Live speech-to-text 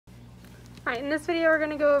Alright, in this video we're going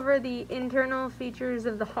to go over the internal features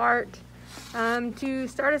of the heart. To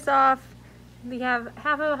start us off, we have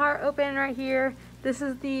half of the heart open right here. This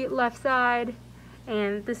is the left side,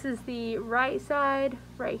 and this is the right side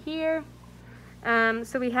right here.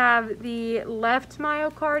 So we have the left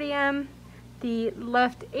myocardium, the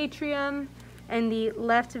left atrium, and the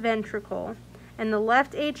left ventricle. And the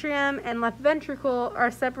left atrium and left ventricle are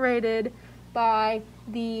separated by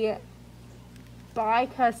the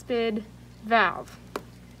bicuspid valve.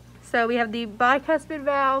 So we have the bicuspid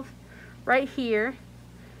valve right here,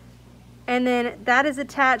 and then that is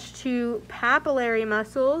attached to papillary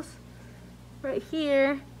muscles right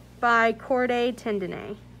here by chordae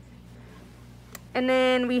tendineae. And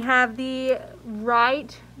then we have the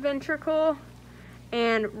right ventricle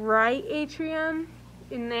and right atrium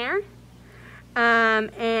in there.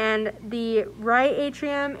 And the right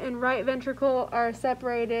atrium and right ventricle are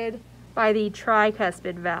separated by the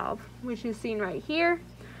tricuspid valve, which is seen right here.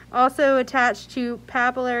 Also attached to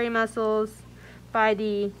papillary muscles by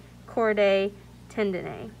the chordae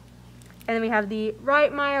tendineae. And then we have the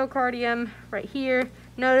right myocardium right here.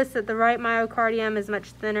 Notice that the right myocardium is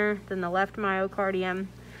much thinner than the left myocardium.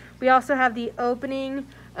 We also have the opening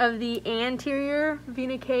of the anterior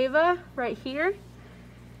vena cava right here.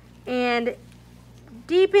 And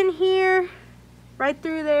deep in here, right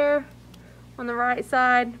through there, on the right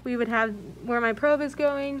side, we would have where my probe is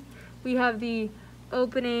going. We have the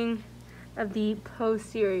opening of the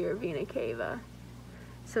posterior vena cava.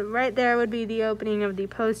 So right there would be the opening of the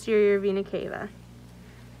posterior vena cava.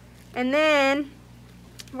 And then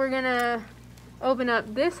we're gonna open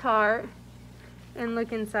up this heart and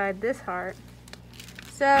look inside this heart.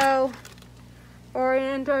 So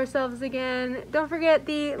orient ourselves again. Don't forget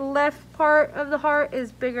the left part of the heart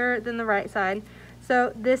is bigger than the right side.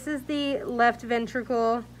 So this is the left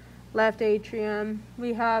ventricle, left atrium.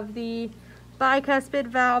 We have the bicuspid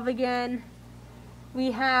valve again.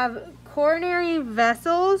 We have coronary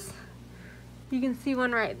vessels. You can see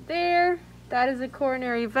one right there. That is a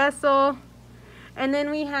coronary vessel. And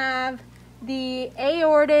then we have the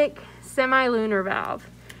aortic semilunar valve.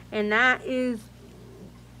 And that is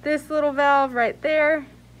this little valve right there.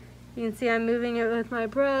 You can see I'm moving it with my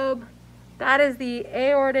probe. That is the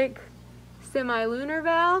aortic semilunar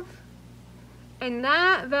valve, and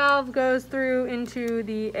that valve goes through into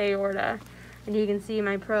the aorta, and you can see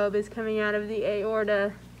my probe is coming out of the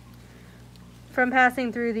aorta from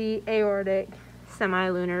passing through the aortic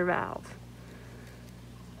semilunar valve.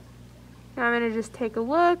 Now I'm going to just take a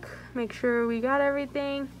look, make sure we got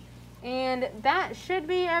everything, and that should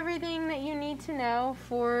be everything that you need to know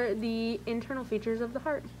for the internal features of the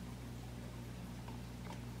heart.